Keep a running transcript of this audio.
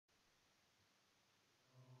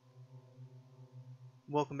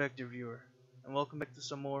Welcome back, dear viewer, and welcome back to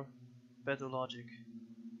some more Pathologic.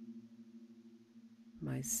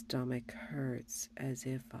 My stomach hurts as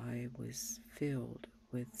if I was filled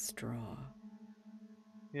with straw.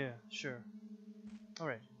 Yeah, sure.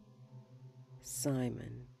 Alright.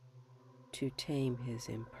 Simon, to tame his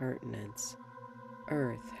impertinence,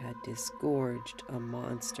 Earth had disgorged a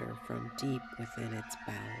monster from deep within its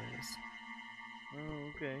bowels. Oh,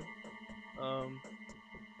 okay. Um,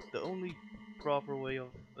 the only proper way of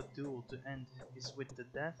a duel to end is with the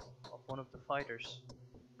death of one of the fighters.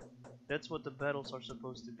 That's what the battles are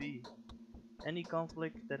supposed to be. Any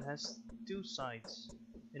conflict that has two sides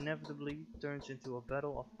inevitably turns into a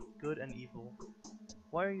battle of good and evil.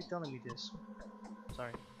 Why are you telling me this?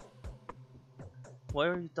 Sorry. Why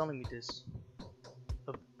are you telling me this?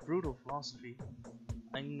 A brutal philosophy.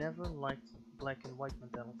 I never liked black and white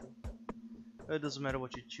mentality. It doesn't matter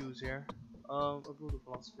what you choose here. A brutal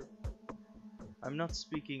philosophy. I'm not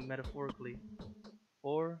speaking metaphorically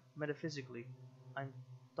or metaphysically. I'm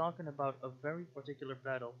talking about a very particular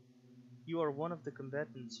battle. You are one of the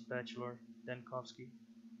combatants, Bachelor Dankovsky.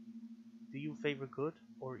 Do you favor good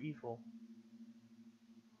or evil?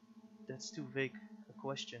 That's too vague a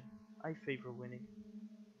question. I favor winning.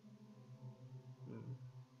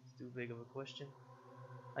 It's too vague of a question.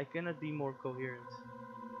 I cannot be more coherent.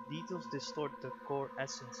 Details distort the core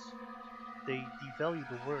essence. They devalue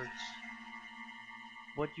the words.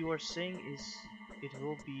 What you are saying is it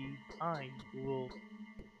will be I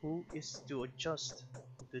who is to adjust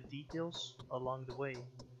the details along the way,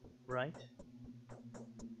 right?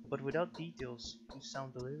 But without details, you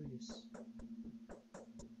sound delirious.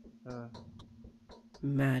 Uh,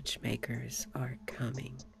 Matchmakers are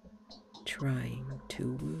coming, trying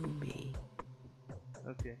to woo me.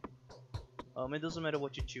 okay. It doesn't matter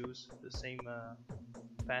what you choose. The same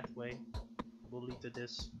pathway will lead to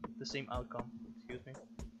this, the same outcome. Excuse me.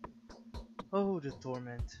 Oh, the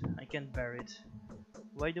torment! I can't bear it.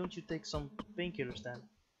 Why don't you take some painkillers then?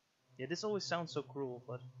 Yeah, this always sounds so cruel,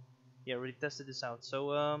 but yeah, I already tested this out.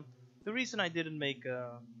 So the reason I didn't make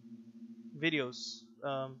videos,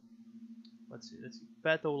 let's see,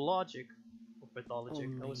 pathologic or pathologic.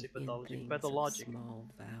 I would say Only in pathologic, things of pathologic. small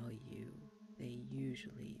value, they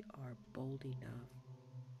usually are bold enough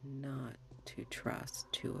not to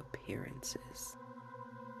trust to appearances.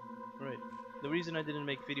 Right. The reason I didn't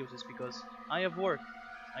make videos is because I have work.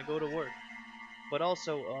 I go to work, but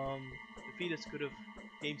also the fetus could have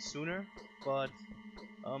came sooner, but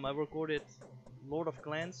I recorded Lord of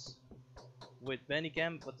Clans with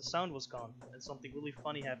Bandicam, but the sound was gone, and something really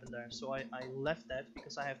funny happened there. So I left that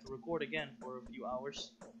because I have to record again for a few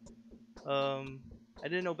hours. I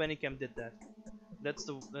didn't know Bandicam did that.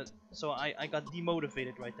 So I got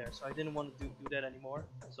demotivated right there. So I didn't want to do that anymore.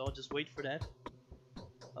 So I'll just wait for that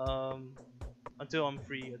um, until I'm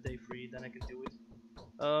free, a day free, then I can do it.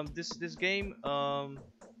 This game,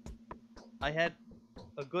 I had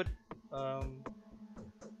a good. Um,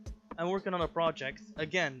 I'm working on a project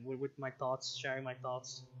again with my thoughts, sharing my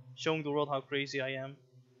thoughts, showing the world how crazy I am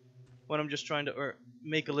when I'm just trying to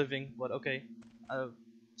make a living. But okay, uh,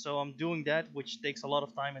 so I'm doing that, which takes a lot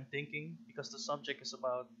of time and thinking because the subject is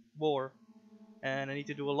about war, and I need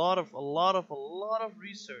to do a lot of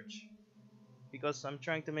research because I'm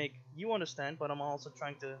trying to make you understand, but I'm also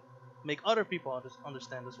trying to make other people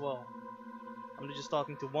understand as well. I'm not just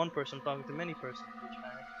talking to one person, I'm talking to many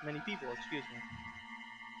people, excuse me,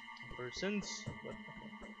 persons. But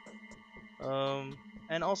okay.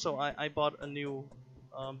 And also I bought a new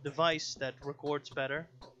device that records better.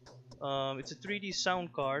 It's a 3D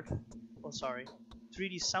sound card. Oh, sorry,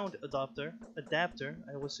 3D sound adapter.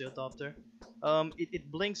 I always say adapter. It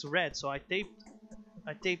blinks red, so I taped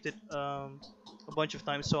it a bunch of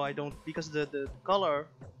times so I don't because the color.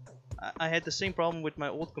 I had the same problem with my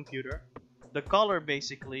old computer. The color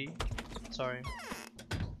basically. Sorry,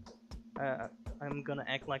 uh, I'm gonna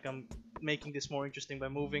act like I'm making this more interesting by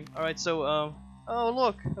moving. All right, so oh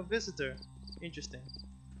look, a visitor. Interesting.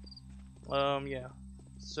 Yeah.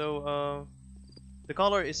 So the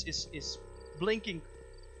color is blinking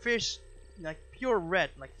fierce, like pure red,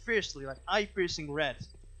 like fiercely, like eye-piercing red.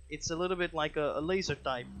 It's a little bit like a laser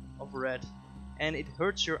type of red, and it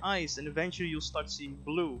hurts your eyes, and eventually you'll start seeing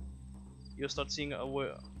blue. You'll start seeing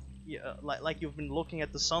yeah, like you've been looking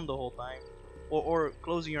at the sun the whole time, or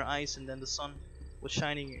closing your eyes and then the sun was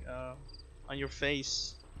shining on your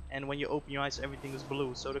face, and when you open your eyes, everything is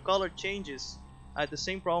blue. So the color changes. I had the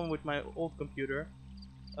same problem with my old computer.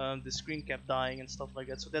 The screen kept dying and stuff like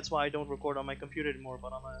that. So that's why I don't record on my computer anymore,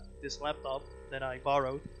 but on this laptop that I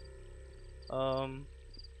borrowed. Um,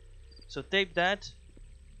 so tape that.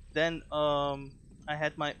 Then I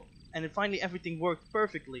had my and then finally everything worked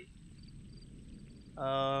perfectly.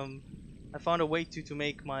 Um, I found a way to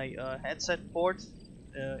make my headset port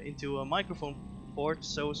into a microphone port,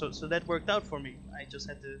 so that worked out for me. I just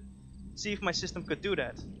had to see if my system could do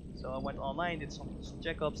that. So I went online, did some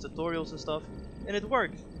checkups, tutorials and stuff, and it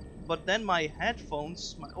worked. But then my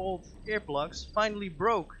headphones, my old earplugs, finally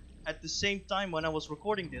broke at the same time when I was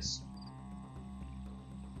recording this.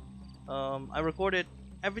 I recorded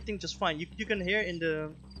everything just fine. You can hear in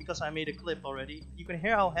the, because I made a clip already. You can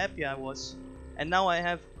hear how happy I was, and now I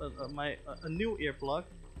have a new earplug,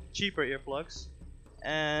 cheaper earplugs,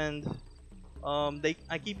 and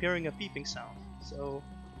I keep hearing a peeping sound. So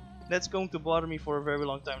that's going to bother me for a very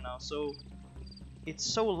long time now. So it's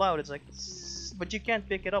so loud. It's like, but you can't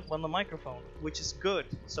pick it up on the microphone, which is good.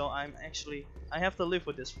 So I have to live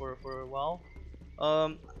with this for a while.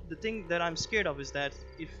 Um, the thing that I'm scared of is that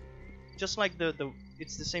if just like the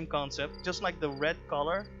it's the same concept, just like the red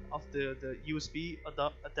color of the USB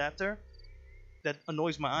adapter that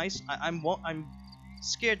annoys my eyes. I'm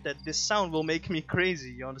scared that this sound will make me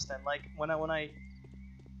crazy. You understand? Like when I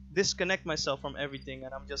disconnect myself from everything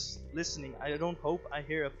and I'm just listening, I don't hope I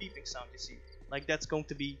hear a peeping sound. You see, like that's going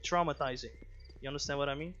to be traumatizing. You understand what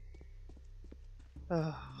I mean?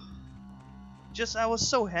 Just I was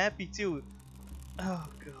so happy too. Oh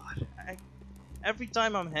god. Every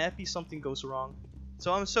time I'm happy, something goes wrong.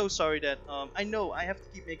 So I'm so sorry that I know I have to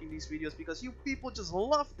keep making these videos because you people just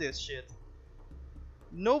love this shit.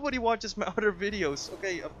 Nobody watches my other videos.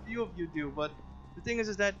 Okay, a few of you do, but the thing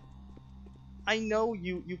is that I know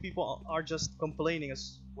you people are just complaining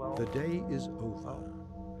as well. The day is over.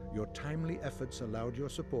 Oh, Your timely efforts allowed your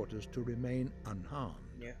supporters to remain unharmed.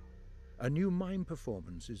 yeah. A new mime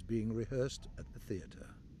performance is being rehearsed at the theater.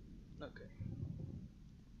 Okay.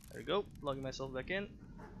 There we go. Logging myself back in.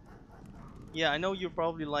 Yeah, I know you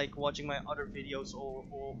probably like watching my other videos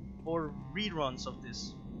or reruns of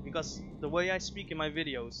this because the way I speak in my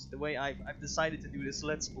videos, the way I've decided to do this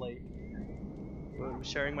let's play,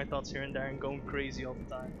 sharing my thoughts here and there and going crazy all the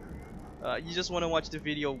time. You just want to watch the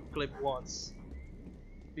video clip once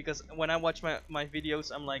because when I watch my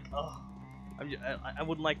videos, I'm like, oh, I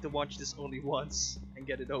would like to watch this only once and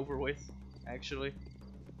get it over with. Actually,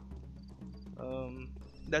 um,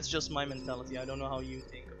 that's just my mentality. I don't know how you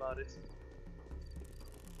think about it.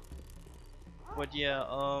 But yeah,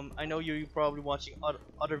 I know you're probably watching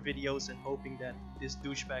other videos and hoping that this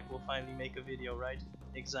douchebag will finally make a video, right?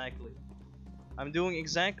 Exactly. I'm doing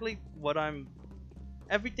exactly what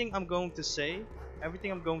everything I'm going to say,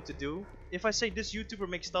 everything I'm going to do. If I say this YouTuber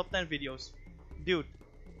makes top 10 videos, dude,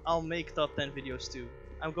 I'll make top 10 videos too.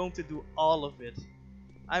 I'm going to do all of it.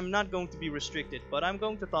 I'm not going to be restricted, but I'm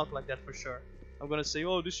going to talk like that for sure. I'm gonna say,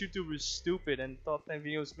 oh, this YouTuber is stupid and top 10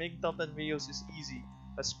 videos, making top 10 videos is easy.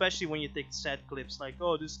 Especially when you take sad clips like,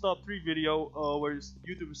 oh, this top 3 video where this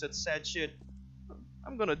YouTuber said sad shit.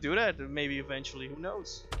 I'm gonna do that maybe eventually, who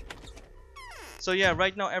knows. So yeah,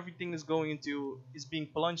 right now everything is being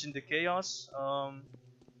plunged into chaos.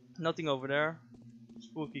 Nothing over there.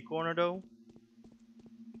 Spooky corner though.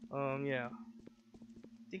 Yeah.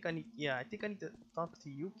 I think I need to talk to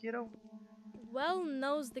you, kiddo. Well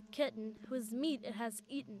knows the kitten whose meat it has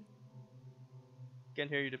eaten. Can't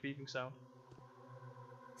hear you, the beeping sound.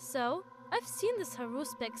 So, I've seen this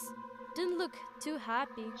Haruspix. Didn't look too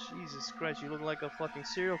happy. Jesus Christ, you look like a fucking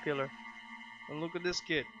serial killer. And look at this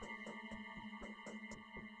kid.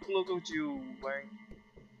 Look at you wearing.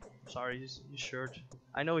 Sorry, his shirt.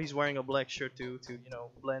 I know he's wearing a black shirt to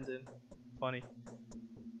blend in. Funny.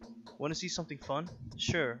 Want to see something fun?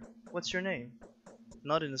 Sure. What's your name?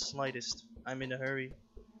 Not in the slightest. I'm in a hurry.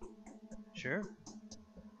 Sure.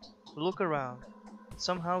 Look around.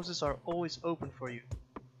 Some houses are always open for you.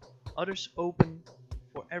 Others open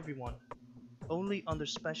for everyone. Only under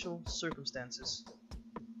special circumstances.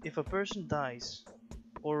 If a person dies,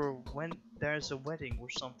 or when there's a wedding or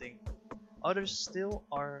something, others still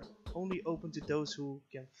are only open to those who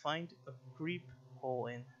can find a creep hole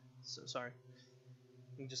in. So sorry.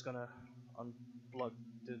 I'm just gonna unplug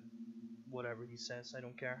the whatever he says. I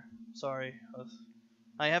don't care. Sorry.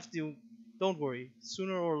 I have to. Don't worry.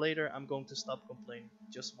 Sooner or later, I'm going to stop complaining.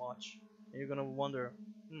 Just watch. And you're gonna wonder,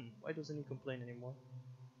 why doesn't he complain anymore?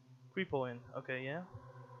 Creepo in. Okay, yeah.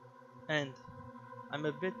 And I'm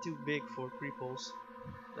a bit too big for creepos.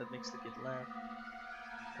 That makes the kid laugh.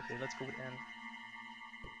 Okay, let's go with N.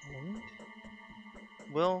 And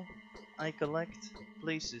well, I collect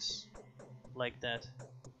places like that.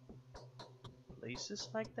 Places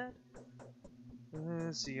like that?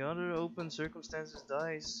 Let's see, other open circumstances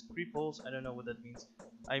dies. Creep holes, I don't know what that means.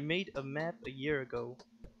 I made a map a year ago.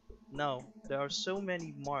 Now, there are so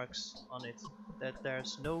many marks on it. that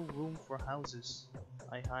there's no room for houses.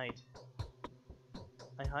 I hide.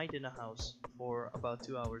 I hide in a house for about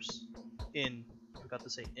 2 hours. In. Forgot to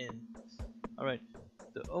say in. Alright.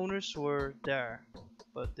 The owners were there,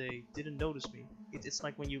 but they didn't notice me. It's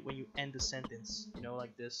like when you end a sentence, you know,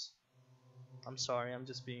 like this. I'm sorry, I'm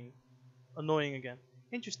just being annoying again.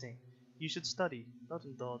 Interesting. You should study, not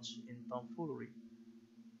indulge in tomfoolery.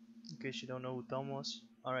 In case you don't know who Tom was.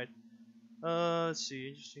 Alright. Let's see.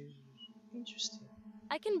 Interesting. Interesting.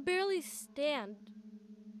 I can barely stand.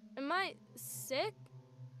 Am I sick?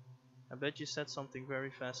 I bet you said something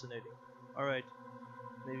very fascinating. Alright.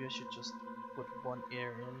 Maybe I should just put one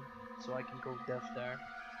ear in so I can go deaf there.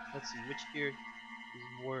 Let's see, which ear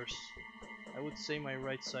is worse? I would say my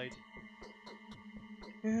right side.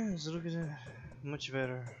 Yes, look at that. Much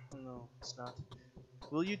better. No, it's not.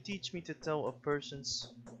 Will you teach me to tell a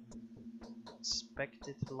person's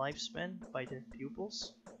expected lifespan by their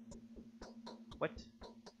pupils? What?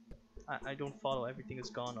 I don't follow. Everything is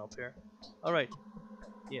gone up here. Alright.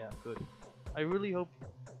 Yeah, good. I really hope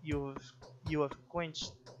you have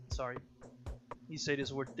quenched. Sorry. You say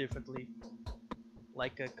this word differently.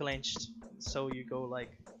 Like clenched. So you go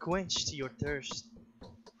like quenched your thirst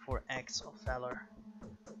for acts of valor.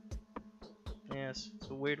 Yes, it's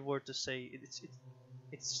a weird word to say.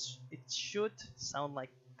 It should sound like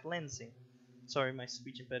cleansing. Sorry, my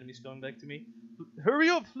speech impediment is going back to me. Hurry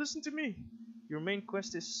up! Listen to me. Your main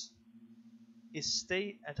quest is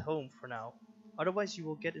stay at home for now. Otherwise, you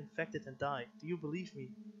will get infected and die. Do you believe me?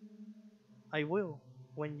 I will.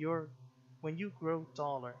 When you grow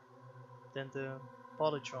taller than the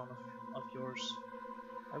polytron of yours.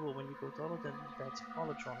 I will when you grow taller than that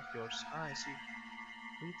polytron of yours. Ah, I see.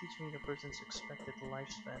 Will you teach me the person's expected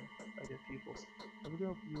lifespan by their pupils? I really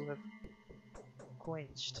hope you have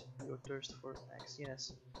quenched your thirst for facts.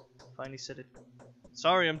 Yes. Finally said it.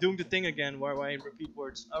 Sorry, I'm doing the thing again where I repeat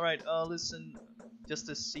words. Alright, listen. Just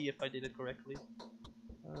to see if I did it correctly.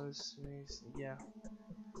 Yeah.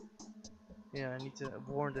 Yeah, I need to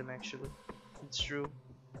warn them actually. It's true.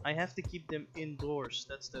 I have to keep them indoors.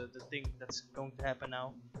 That's the thing that's going to happen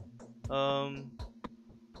now. Um,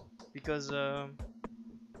 because the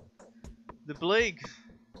plague,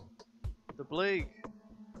 the plague.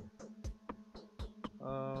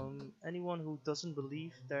 Anyone who doesn't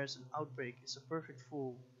believe there's an outbreak is a perfect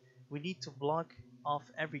fool. We need to block off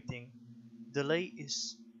everything. Delay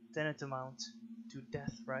is tantamount to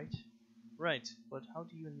death, right? Right, but how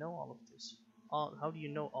do you know all of this? How do you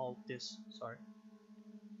know all of this? Sorry.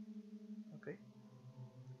 Okay.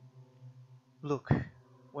 Look,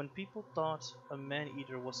 when people thought a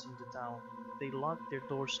man-eater was in the town, they locked their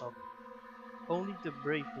doors up. Only the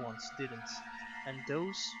brave ones didn't, and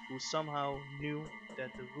those who somehow knew that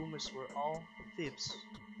the rumors were all fibs.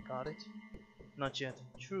 Got it? Not yet.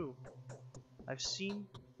 True. I've seen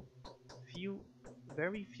few,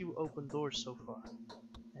 very few open doors so far.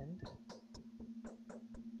 And?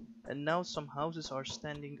 And now some houses are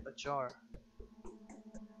standing ajar.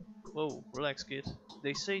 Whoa, relax kid.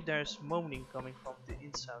 They say there's moaning coming from the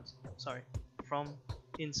inside. Sorry, from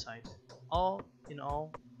inside. All in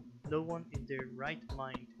all, no one in their right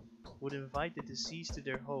mind would invite the deceased to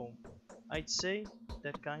their home. I'd say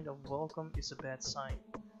that kind of welcome is a bad sign.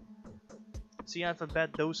 See, I have a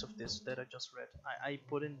bad dose of this that I just read. I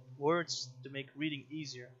put in words to make reading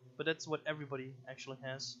easier, but that's what everybody actually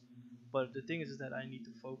has. But the thing is that I need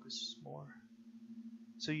to focus more.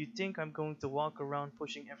 So you think I'm going to walk around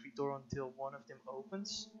pushing every door until one of them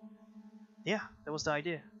opens? Yeah, that was the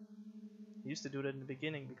idea. I used to do that in the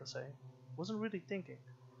beginning because I wasn't really thinking.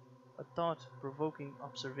 A thought-provoking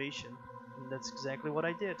observation, and that's exactly what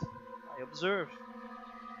I did. I observed.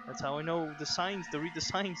 That's how I know the signs, to read the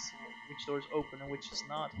signs, which door is open and which is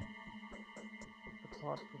not. A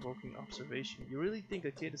thought-provoking observation. You really think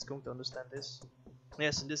a kid is going to understand this?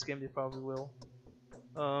 Yes, in this game they probably will.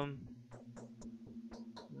 Um,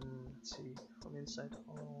 let's see. From inside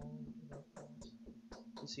home,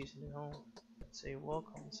 deceased in the home. Say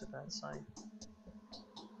welcome is a bad sign.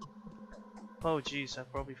 Oh jeez, I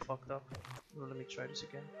probably fucked up. Well, let me try this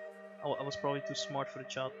again. Oh, I was probably too smart for the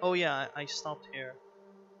child. Oh yeah, I stopped here.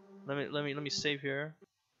 Let me save here,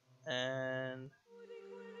 and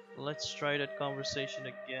let's try that conversation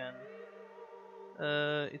again.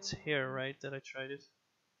 It's here, right? That I tried it.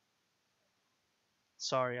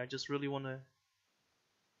 Sorry, I just really wanna.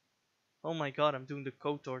 Oh my god, I'm doing the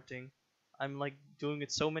KOTOR thing. I'm like doing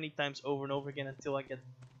it so many times over and over again until I get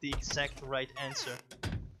the exact right answer.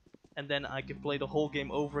 And then I can play the whole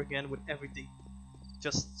game over again with everything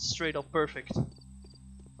just straight up perfect.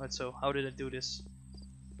 Right, so how did I do this?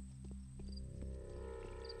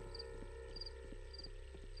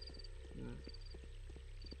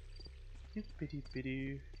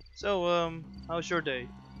 So, how's your day?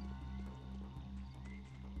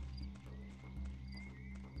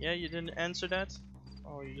 Yeah, you didn't answer that?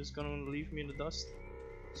 Oh, you're just gonna leave me in the dust?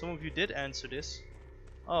 Some of you did answer this.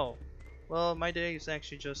 Oh, well, my day is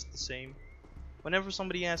actually just the same. Whenever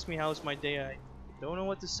somebody asks me how's my day, I don't know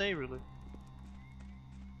what to say really.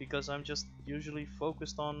 Because I'm just usually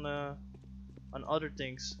focused on other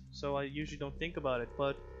things, so I usually don't think about it.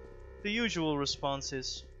 But the usual response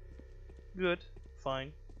is good,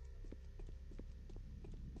 fine.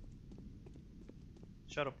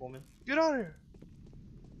 Shut up, woman. Get out of here!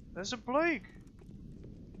 There's a plague!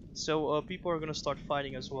 So people are gonna start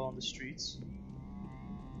fighting as well on the streets.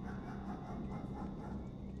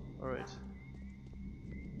 Alright.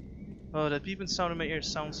 Oh, that beeping sound in my ear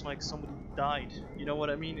sounds like somebody died. You know what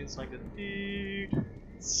I mean? It's like a beep.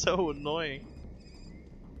 It's so annoying.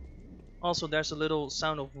 Also, there's a little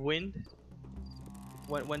sound of wind.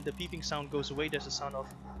 When the beeping sound goes away, there's a sound of...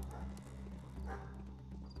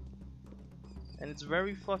 And it's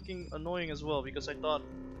very fucking annoying as well, because I thought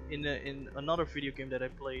in another video game that I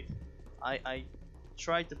played, I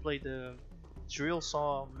tried to play the Drill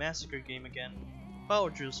Saw Massacre game again. Power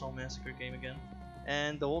Drill Saw Massacre game again.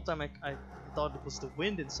 And the whole time I thought it was the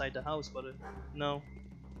wind inside the house, but no.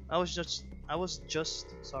 I was just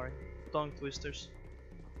sorry, tongue twisters.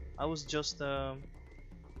 I was just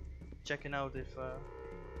checking out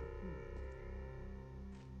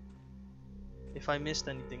if I missed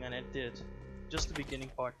anything, and I did. Just the beginning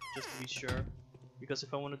part, just to be sure. Because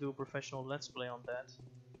if I want to do a professional let's play on that,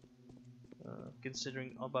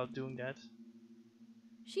 considering about doing that.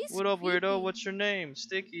 She's What up, weirdo? creepy. What's your name?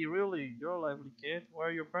 Sticky, really? You're a lively kid. Where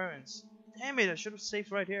are your parents? Damn it, I should have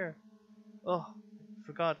saved right here. Oh, I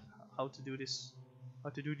forgot how to do this.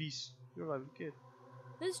 How to do this. You're a lively kid.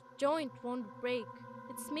 This joint won't break.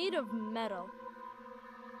 It's made of metal.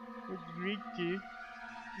 What great kid.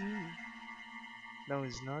 Now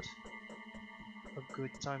is not a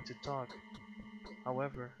good time to talk.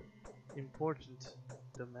 However, important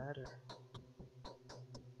the matter.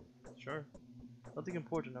 Sure. Nothing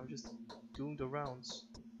important, I'm just doing the rounds.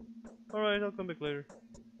 Alright, I'll come back later.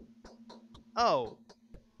 Oh!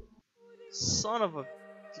 Son of a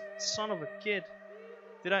kid.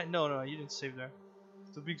 Did I? No, you didn't save there.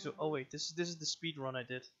 Too big so. Oh wait, this is the speed run I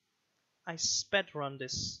did. I sped run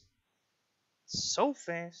this so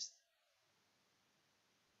fast.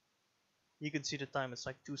 You can see the time. It's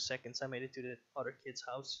like 2 seconds. I made it to the other kid's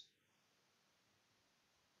house.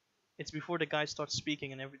 It's before the guy starts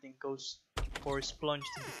speaking and everything goes or is plunged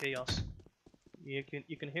into chaos. You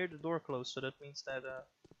can hear the door close, so that means that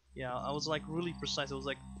yeah, I was like really precise. I was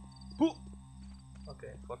like, whoo!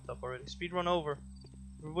 Okay, fucked up already. Speed run over.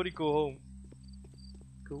 Everybody go home.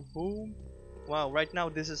 Go home. Wow, right now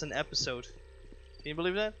this is an episode. Can you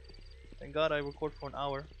believe that? Thank God I record for an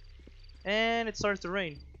hour. And it starts to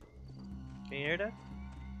rain. Can you hear that?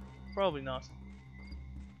 Probably not.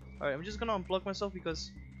 Alright, I'm just gonna unplug myself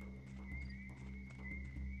because...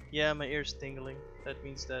 Yeah, my ear's tingling. That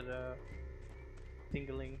means that,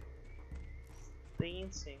 tingling.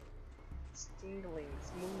 Dancing. It's tingling,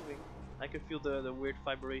 it's moving. I can feel the weird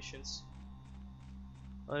vibrations.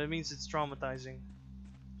 That means it's traumatizing.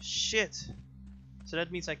 Shit! So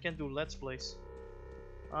that means I can't do Let's Plays.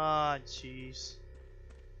 Ah, jeez.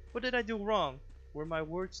 What did I do wrong? Were my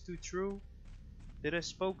words too true? Did I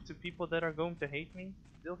spoke to people that are going to hate me?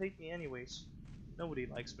 They'll hate me anyways. Nobody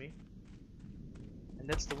likes me. And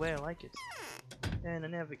that's the way I like it. And I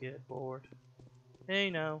never get bored. Hey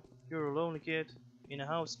now, you're a lonely kid in a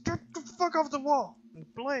house. Get the fuck off the wall and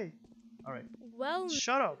play! Alright. Well,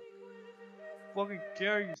 Shut up! Fucking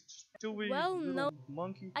care, you stupid no. little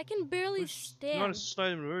monkey. I can barely It's not a stand.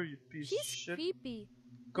 slide in her, you piece of She's shit. creepy.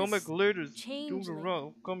 Come This back later, do the changeling.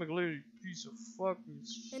 wrong. Come back later, you piece of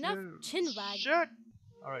fucking Enough shit. chinwag. Shit!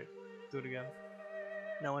 Alright, do it again.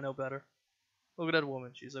 Now I know better. Look at that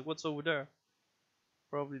woman. She's like, what's over there?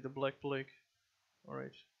 Probably the Black Plague.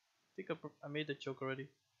 Alright. I think I made that joke already.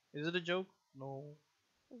 Is it a joke? No.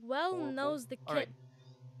 Well Horrible. knows the Alright.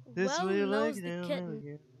 kid. This Well way knows like the now, kitten.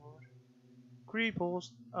 again. Creep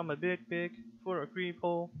holes. I'm a big pig for a creep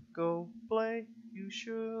hole. Go play. You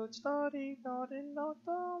should study, not in no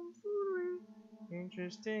tomfoolery.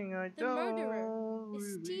 Interesting, I The don't murderer is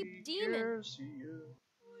really Steep Demon. care. See you.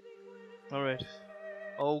 Alright.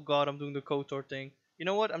 Oh god, I'm doing the KOTOR thing. You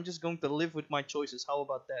know what? I'm just going to live with my choices. How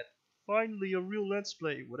about that? Finally, a real Let's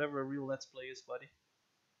Play. Whatever a real Let's Play is, buddy.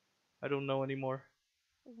 I don't know anymore.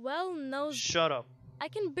 Well knows. Shut up. I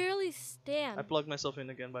can barely I stand. plugged myself in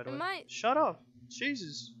again, by the way. Am I? Shut up.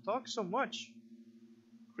 Jesus, talk so much.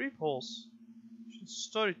 Creep holes.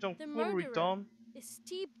 Study The tomfoolery, murderer Tom. a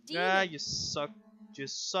steep Ah, demon. you suck. You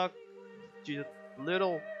suck. You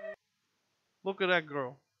little. Look at that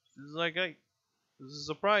girl. She's like, hey, this is a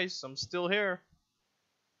surprise. I'm still here.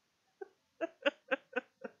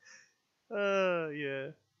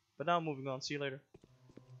 Yeah. But now moving on. See you later.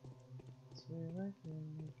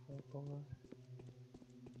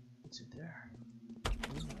 What's in there?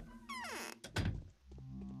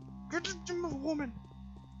 Get the woman!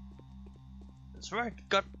 That's right,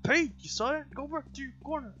 got paid, you saw it? Go back to your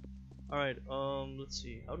corner. Alright, let's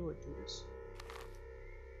see. How do I do this?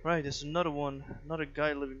 Right, there's another one. Another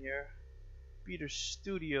guy living here. Peter's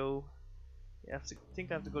studio. Yeah, I think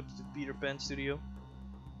I have to go to the Peter Pan studio.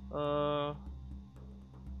 I'm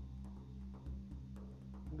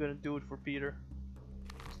gonna do it for Peter.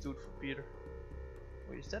 Let's do it for Peter.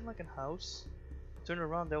 Wait, is that like a house? Turn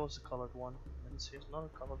around, that was a colored one. And there's another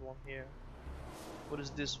colored one here. What is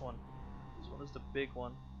this one? This one is the big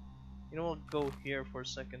one. You know, I'll go here for a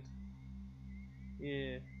second.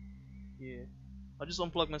 Yeah, yeah. I'll just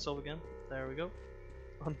unplug myself again. There we go.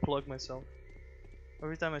 Unplug myself.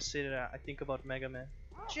 Every time I say that, I think about Mega Man.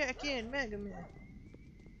 Check in, Mega Man.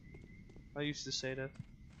 I used to say that.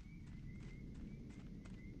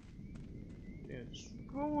 Yeah, just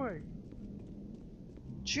go away.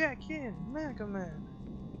 Check in, Mega Man.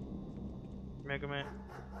 Mega Man.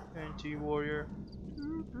 Anti-warrior.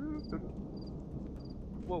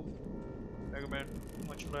 Whoa. Mega Man. Too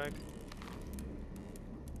much lag.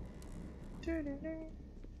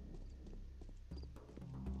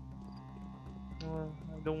 Well,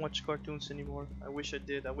 I don't watch cartoons anymore. I wish I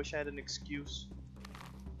did. I wish I had an excuse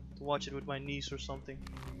to watch it with my niece or something.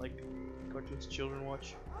 Like cartoons children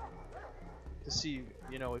watch. To see,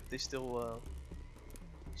 you know, if they still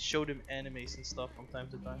show them animes and stuff from time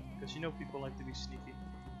to time. Because you know people like to be sneaky.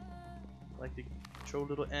 Like to throw a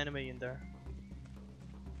little anime in there.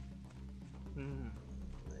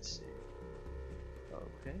 Let's see.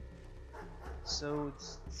 Okay. So,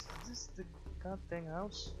 is this the goddamn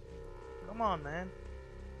house? Come on, man.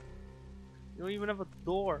 You don't even have a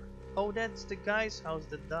door. Oh, that's the guy's house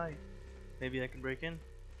that died. Maybe I can break in.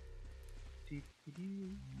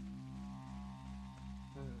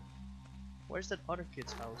 Where's that other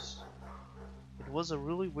kid's house? It was a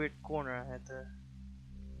really weird corner I had to...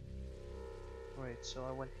 Right, so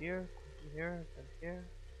I went here, then here,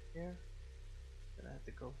 here. Then I had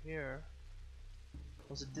to go here.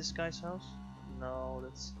 Was it this guy's house? No,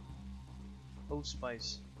 that's... Hose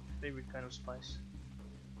spice. Favorite kind of spice.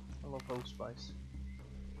 I love hose spice.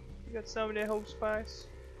 You got some of that hose spice?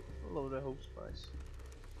 I love that hose spice.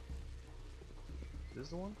 Is this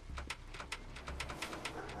the one?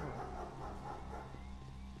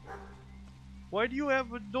 Why do you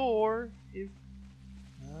have a door if...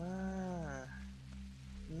 Ah...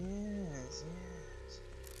 Yes, yes.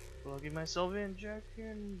 Plugging myself in, Jack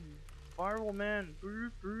and viral man.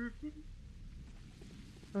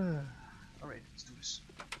 Alright, let's do this.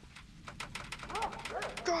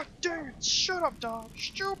 God dang it! Shut up, dog!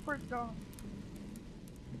 Stupid dog!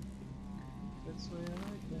 That's why I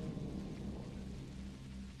like that.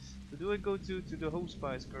 So do I go to the hose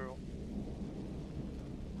spice girl?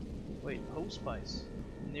 Wait, hose spice?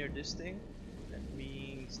 Near this thing? That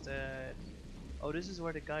means that... Oh, this is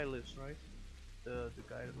where the guy lives, right? The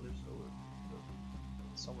guy that lives over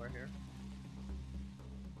somewhere here.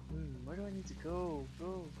 Where do I need to go?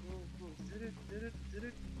 Go. Did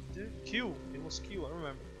it? Q! It was Q, I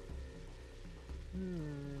remember.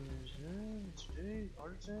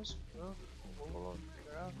 Artisans?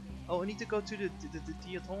 Figure out. Oh, I need to go to the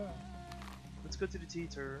theater. Let's go to the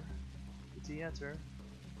theater.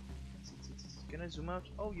 Can I zoom out?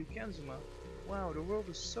 Oh, you can zoom out. Wow, the world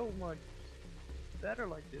is so much better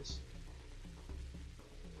like this.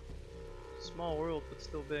 Small world, but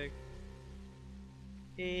still big.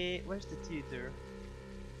 Where's the theater?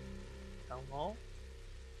 Town hall?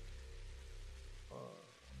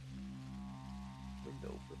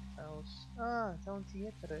 Window, house. Ah, town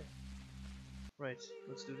theater. Right,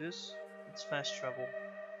 let's do this. Let's fast travel.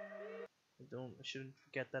 I shouldn't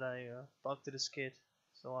forget that I talked to this kid.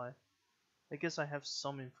 So I guess I have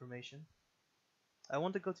some information. I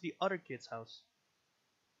want to go to the other kid's house.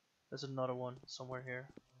 There's another one somewhere here.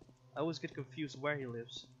 I always get confused where he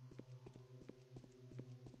lives.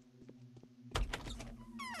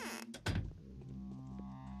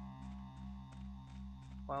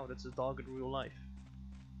 Wow, that's a dog in real life.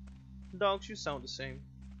 Dogs, you sound the same.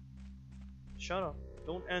 Shut up.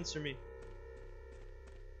 Don't answer me.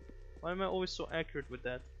 Why am I always so accurate with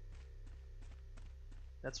that?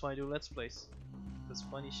 That's why I do Let's Plays. Because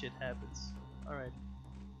funny shit happens. Alright.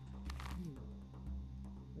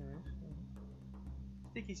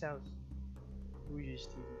 Sticky's house. Luigi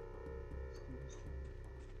Stevie.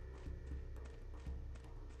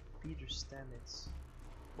 Peter Stamets.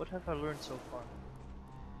 What have I learned so far?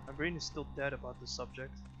 My brain is still dead about the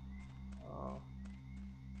subject. Uh,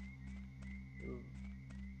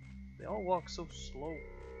 they all walk so slow.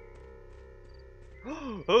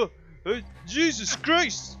 Jesus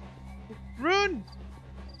Christ! Run!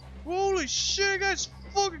 Holy shit, that's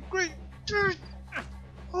fucking great!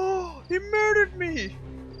 Oh, he murdered me!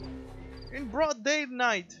 In broad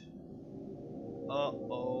daylight!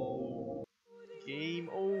 Uh-oh. Game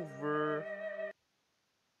over.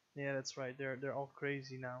 Yeah, that's right, they're all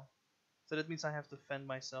crazy now. So that means I have to fend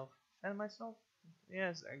myself. Fend myself?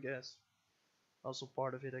 Yes, I guess. Also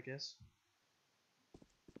part of it, I guess.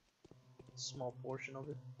 Small portion of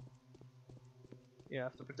it. Yeah, I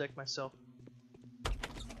have to protect myself.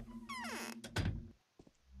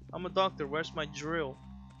 I'm a doctor, where's my drill?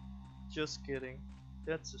 Just kidding.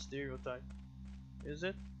 That's a stereotype. Is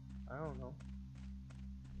it? I don't know.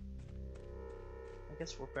 I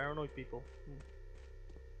guess for paranoid people.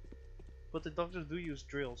 But the doctors do use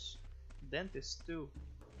drills. Dentists too.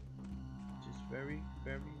 Which is very,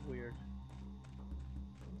 very weird.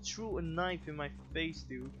 He threw a knife in my face,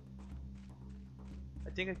 dude. I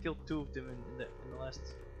think I killed two of them in the last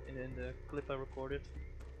in the clip I recorded.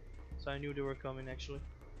 So I knew they were coming actually.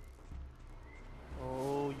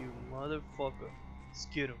 Oh, you motherfucker!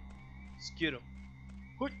 Skid him! Skid him!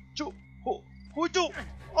 Ho! Ho! Ho!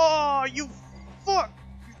 Oh, you fuck!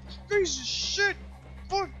 You piece of shit!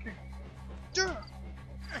 Fucking!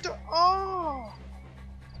 Oh!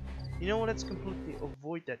 You know what? Let's completely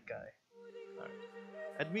avoid that guy.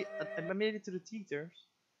 Alright. I made it to the theaters.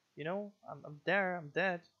 You know, I'm there, I'm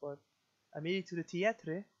dead, but I made it to the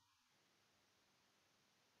theater.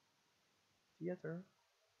 Theater.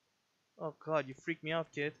 Oh god, you freaked me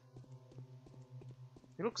out, kid.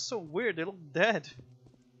 They look so weird, they look dead.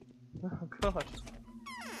 Oh god.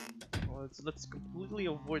 Well, let's completely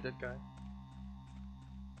avoid that guy.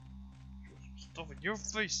 Stuff in your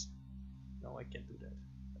face! No, I can't do that.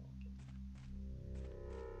 No, I can't.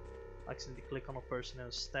 I accidentally click on a person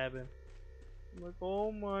and stab him. I'm like,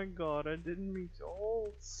 oh my god, I didn't mean to. Oh,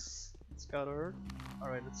 it's gotta hurt.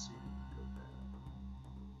 Alright, let's see. Go there.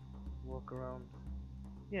 Walk around.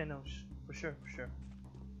 Yeah, no, for sure, for sure.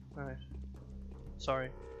 Alright.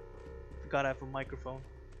 Sorry. Forgot I have a microphone.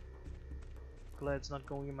 Glad it's not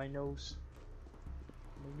going in my nose.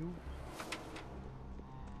 My nose.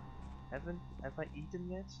 Have I eaten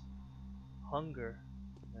yet? Hunger.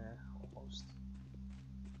 Nah, almost.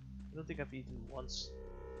 I don't think I've eaten once.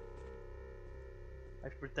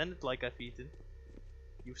 I've pretended like I've eaten.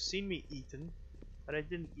 You've seen me eaten, but I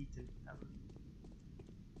didn't eaten ever.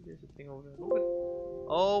 There's a thing over there. Look at.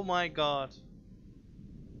 Oh my god.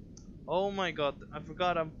 Oh my god. I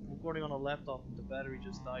forgot I'm recording on a laptop. The battery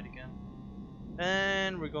just died again.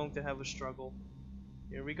 And we're going to have a struggle.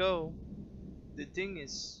 Here we go. The thing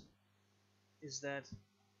is that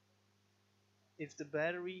if the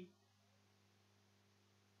battery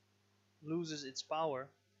loses its power,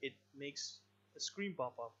 it makes a screen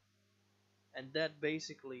pop up. And that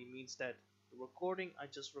basically means that the recording I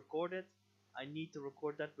just recorded, I need to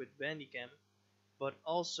record that with Bandicam, but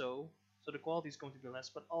also, so the quality is going to be less,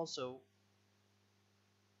 but also,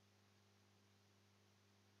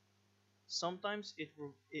 sometimes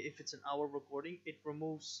if it's an hour recording, it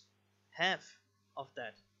removes half of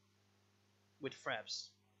that with Fraps,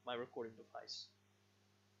 my recording device.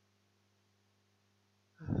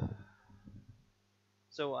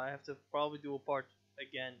 So I have to probably do a part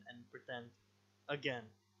again and pretend again.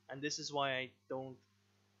 And this is why I don't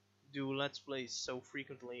do Let's Plays so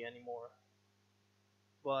frequently anymore.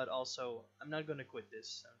 But also, I'm not gonna quit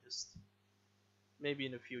this. I'm just maybe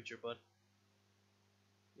in the future, but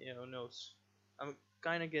who knows. I'm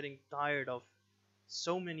kind of getting tired of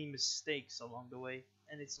so many mistakes along the way,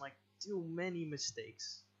 and it's like too many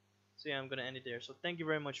mistakes. So yeah, I'm gonna end it there. So thank you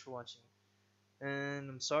very much for watching, and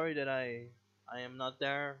I'm sorry that I am not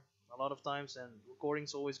there a lot of times, and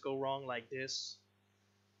recordings always go wrong like this.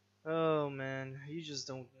 Oh man, you just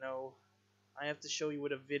don't know. I have to show you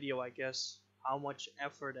with a video, I guess, how much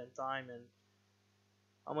effort and time and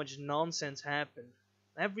how much nonsense happened.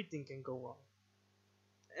 Everything can go wrong.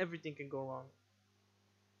 Everything can go wrong.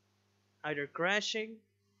 Either crashing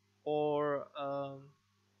or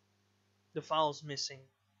the files missing.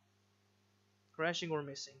 Crashing or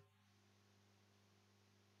missing.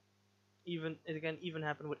 Even it can even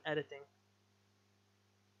happen with editing.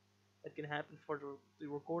 It can happen for the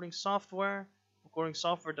recording software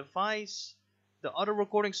device, the other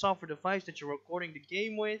recording software device that you're recording the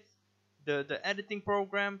game with, the editing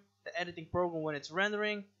program when it's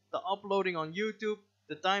rendering. the uploading on YouTube,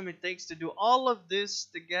 the time it takes to do all of this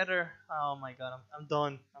together. Oh my god, I'm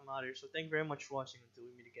done. I'm out here. So thank you very much for watching. Until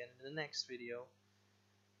we meet again in the next video.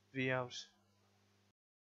 V out.